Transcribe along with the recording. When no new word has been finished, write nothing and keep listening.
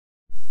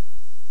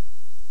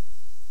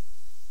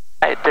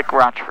Hey, Dick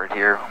Rochfort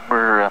here.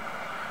 We're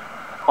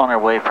on our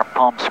way from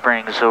Palm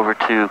Springs over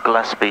to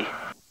Gillespie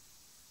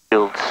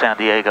Field, San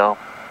Diego,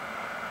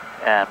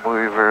 and we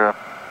were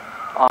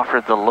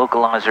offered the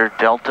Localizer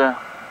Delta,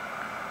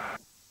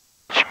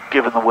 which,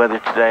 given the weather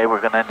today,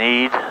 we're going to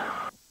need.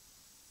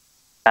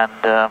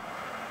 And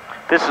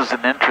this is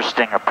an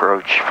interesting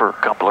approach for a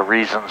couple of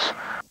reasons.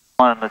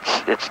 One,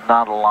 it's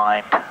not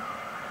aligned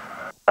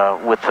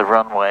with the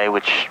runway,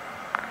 which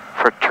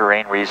for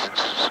terrain reasons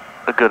is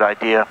a good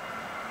idea.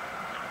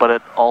 But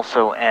it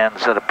also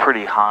ends at a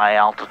pretty high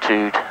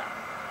altitude,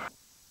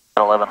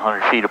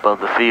 1,100 feet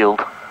above the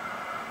field.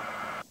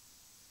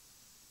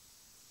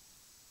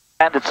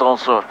 And it's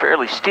also a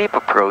fairly steep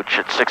approach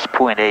at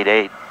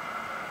 6.88.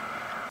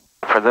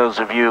 For those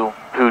of you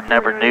who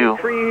never knew,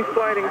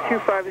 sliding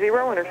 250,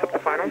 intercept the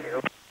final.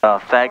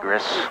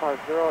 Thagris,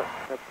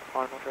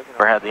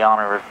 or had the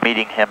honor of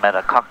meeting him at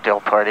a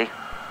cocktail party.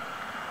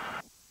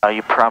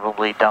 You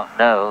probably don't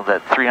know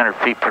that 300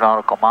 feet per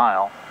nautical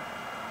mile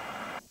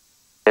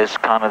is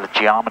kind of the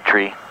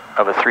geometry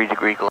of a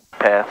 3-degree glide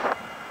path.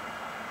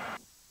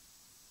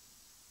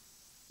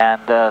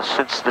 And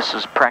since this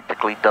is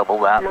practically double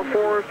that,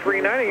 we're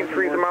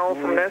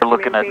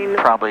looking at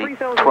probably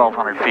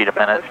 1,200 feet a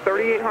minute.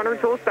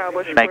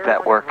 Make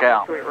that work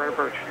out.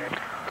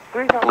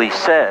 Simply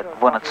said,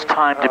 when it's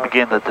time to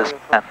begin the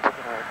descent,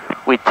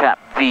 we tap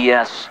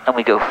VS and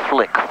we go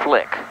flick,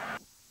 flick.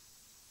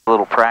 A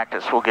little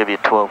practice will give you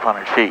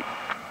 1,200 feet.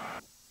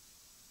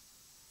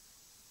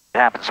 It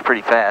happens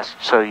pretty fast,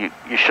 so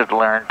you should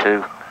learn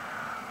to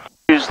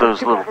use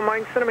those little...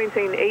 Mike, set to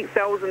maintain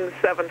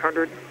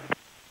 8,700.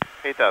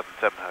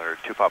 8,700,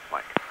 2 Papa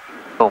Mike.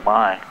 Oh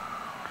my.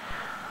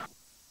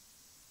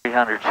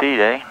 300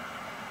 feet, eh?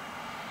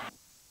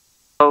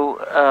 So,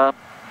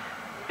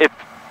 if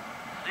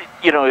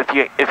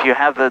you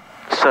have the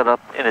setup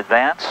in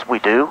advance, we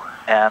do,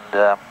 and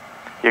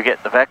you're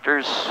getting the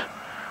vectors,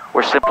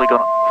 we're simply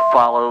going to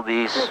follow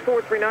these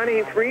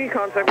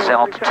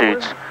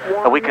altitudes.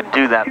 We can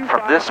do that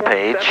from this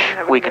page.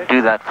 We can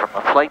do that from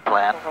the flight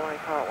plan.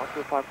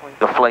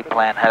 The flight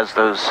plan has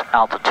those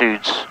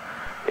altitudes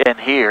in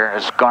here.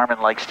 As Garmin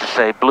likes to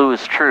say, blue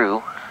is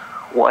true,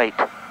 white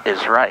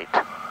is right.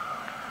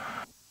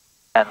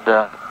 And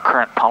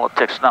current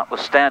politics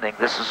notwithstanding,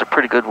 this is a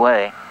pretty good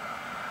way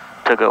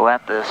to go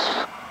at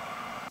this.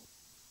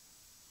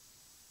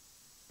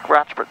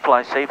 Rochfort,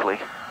 fly safely.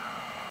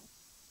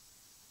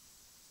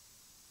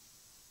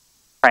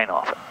 Train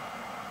off it.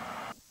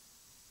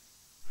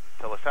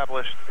 Until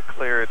established,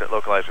 cleared,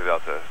 Localizer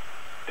Delta,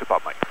 2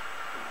 Pop Mike.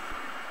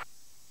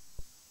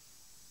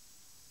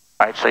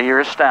 Alright, so you're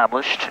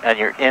established and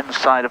you're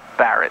inside of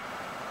Barrett.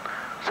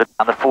 So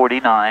down to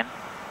 49. Go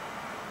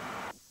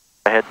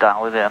ahead,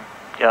 dial it in.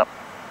 Yep.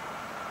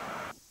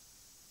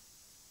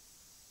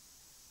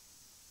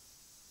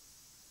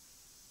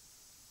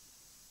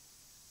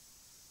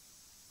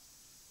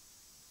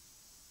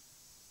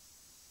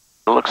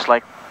 It looks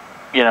like,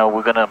 you know,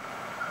 we're gonna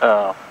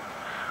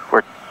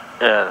we're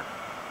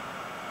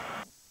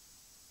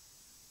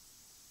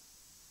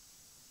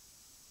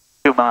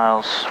 2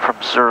 miles from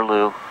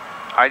Zurlu.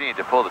 I need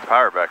to pull the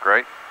power back,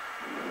 right?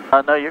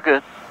 No, you're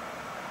good.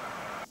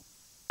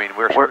 I mean,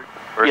 we're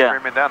yeah.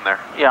 screaming down there.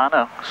 Yeah, I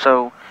know.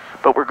 So,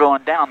 but we're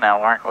going down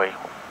now, aren't we?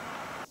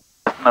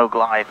 No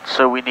glide.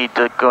 So we need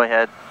to go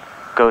ahead,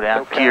 go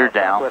down, gear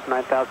down.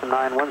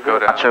 Go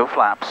down. Show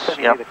flaps.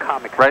 Yep.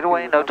 Right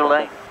away, no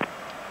delay.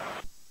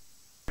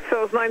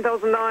 So it's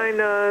 9009.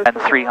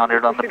 And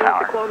 300 on the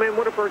power.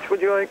 What approach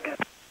would you like?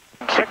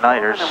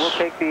 Igniters. And we'll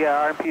take the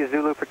RMP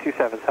Zulu for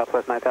 27,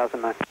 Southwest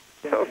 9009.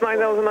 So it's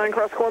 9009,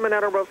 cross Coleman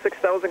at or above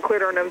 6,000,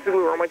 cleared RNM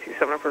Zulu, runway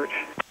 27 approach.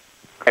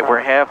 Okay, we're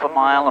half a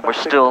mile and we're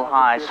still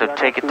high, so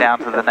take it down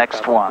to the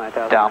next one,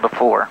 down to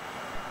 4.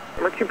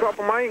 Number 2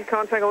 Papa Mike,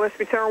 contact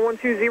Gillespie Tower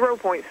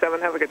 120.7,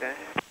 have a good day.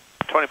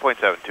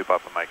 20.7, 2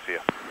 Papa Mike, see ya.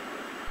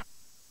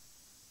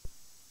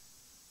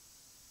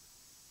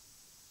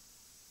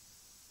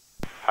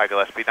 Hi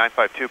Gillespie,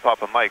 952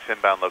 Papa Mike's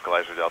inbound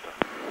Localizer Delta.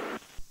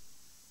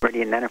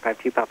 Meridian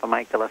 952 Papa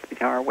Mike, Gillespie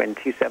Tower, wind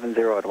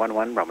 270 at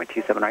 11, runway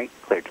 27 right,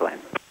 cleared to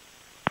land.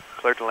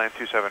 Cleared to land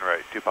 27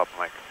 right, 2 Papa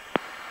Mike.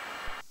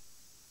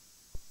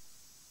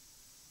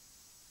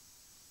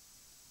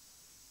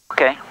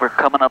 Okay, we're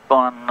coming up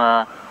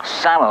on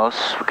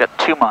Samos. We've got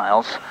 2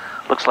 miles.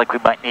 Looks like we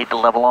might need to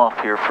level off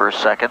here for a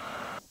second.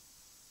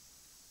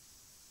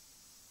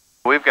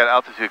 We've got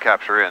altitude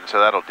capture in, so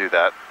that'll do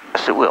that.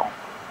 Yes, it will.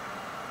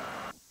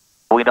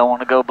 We don't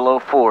want to go below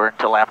 4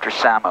 until after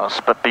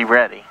Samos, but be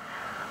ready.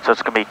 So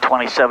it's going to be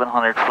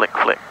 2,700 flick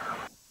flick.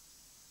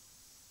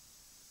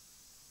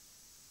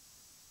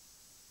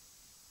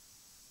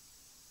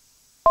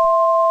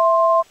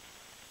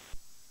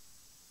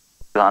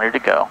 200 to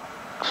go.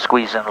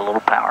 Squeeze in a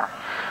little power.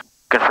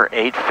 Looking for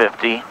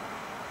 850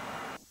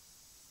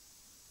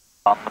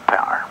 on the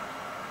power.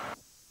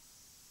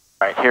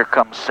 All right, here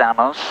comes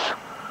Samos.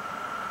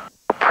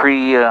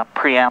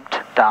 Preempt,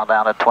 dial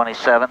down to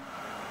 27.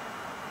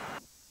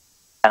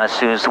 And as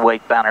soon as the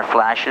wake banner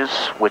flashes,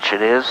 which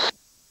it is,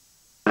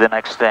 the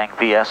next thing,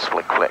 VS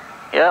flick flick.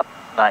 Yep,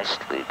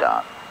 nicely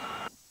done.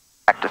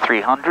 Back to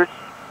 300.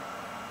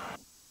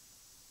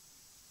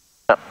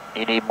 Yep,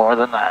 you need more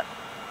than that.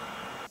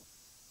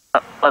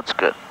 Yep, that's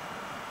good.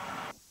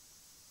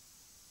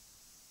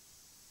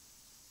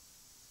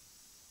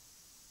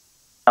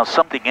 Now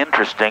something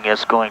interesting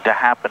is going to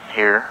happen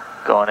here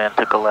going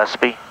into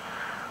Gillespie.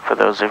 For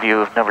those of you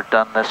who have never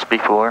done this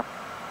before,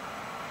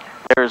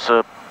 there's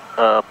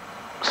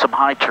some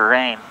high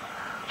terrain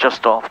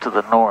just off to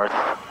the north,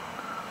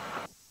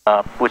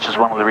 which is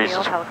one of the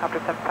reasons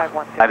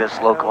why this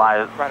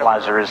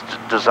localizer is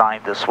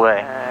designed this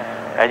way.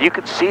 And you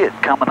can see it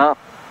coming up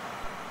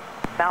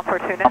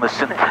on the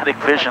synthetic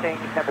vision.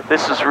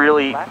 This is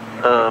really,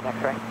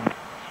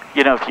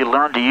 you know, if you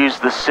learn to use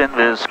the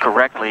SynViz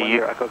correctly,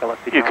 you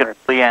can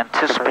really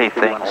anticipate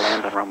things,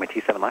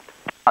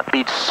 not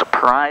be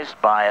surprised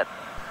by it.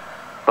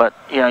 But,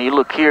 you know, you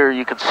look here,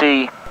 you can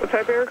see what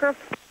type of aircraft?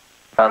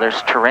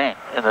 There's terrain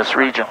in this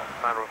region.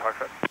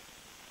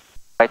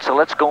 Right, so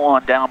let's go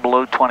on down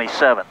below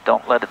 27.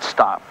 Don't let it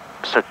stop.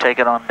 So take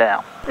it on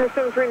down.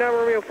 739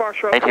 Romeo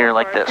Foxtrot. Right here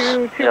like this.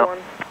 Yep.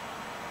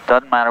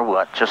 Doesn't matter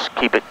what. Just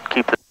keep the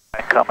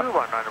coming.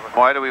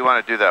 Why do we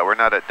want to do that? We're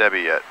not at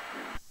Debbie yet.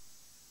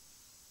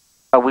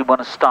 We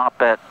want to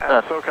stop at,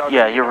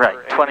 yeah, you're right,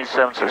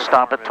 27, so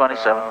stop at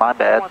 27, my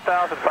bad.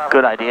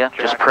 Good idea,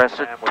 just press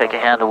it, take a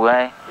hand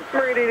away,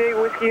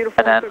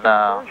 and then,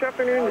 that's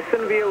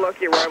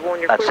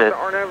it,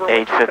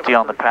 850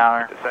 on the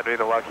power. Descend to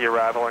the Lucky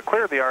arrival and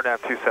clear the RNAV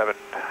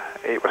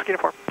 278 Whiskey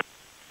Uniform.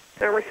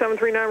 Number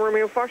 739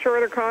 Romeo Foxtrot,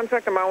 radar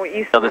contact, a mile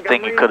east. The other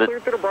thing you could have,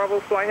 clear to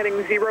Bravo, fly heading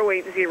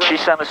 080. She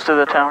sent us to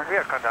the tower?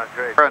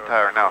 We're on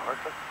tower now.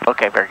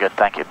 Okay, very good,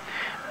 thank you.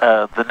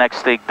 The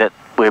next thing that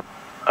we're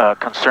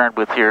concerned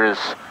with here is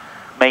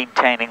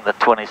maintaining the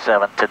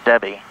 27 to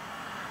Debbie.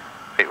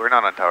 Wait, we're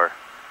not on tower.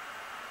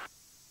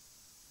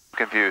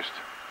 Confused.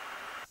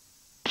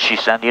 Did she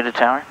send you to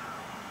tower?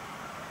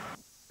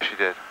 She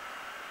did.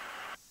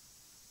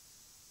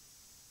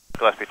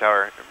 Gillespie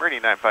Tower,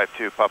 Meridian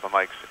 952, Papa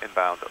Mike's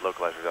inbound at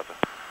Localizer Delta.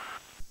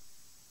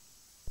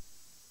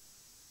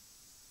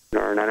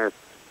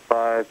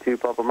 952,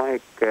 Papa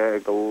Mike,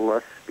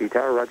 Gillespie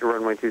Tower, roger,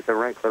 runway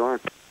 27 right, clear line.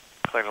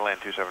 Clear to land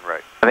 27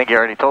 right. I think he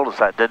already told us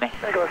that, didn't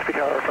he? Gillespie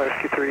Tower,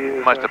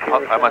 523.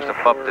 I must have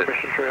pumped it.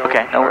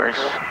 Okay, no worries.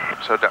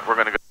 So we're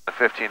going to go to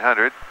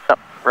 1500. Yep,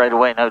 right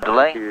away, no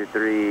delay.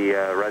 23,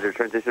 roger,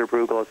 transition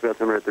approved, Gillespie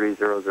altimeter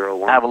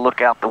 3001. Have a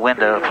look out the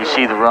window if you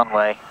see the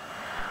runway.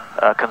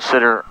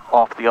 Consider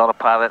off the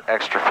autopilot,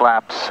 extra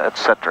flaps,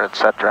 etc.,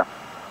 etc.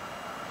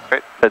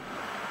 Great. But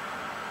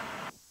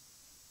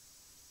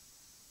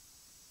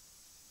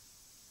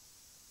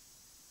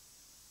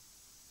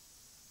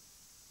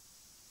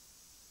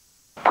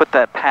put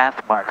that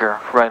path marker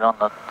right on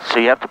the, so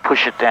you have to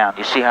push it down.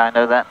 You see how I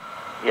know that?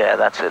 Yeah,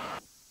 that's it.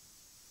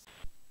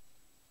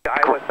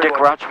 Dick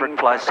Rochfort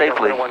flies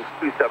safely.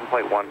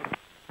 27.1.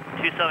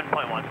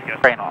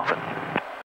 27.1, Train off it.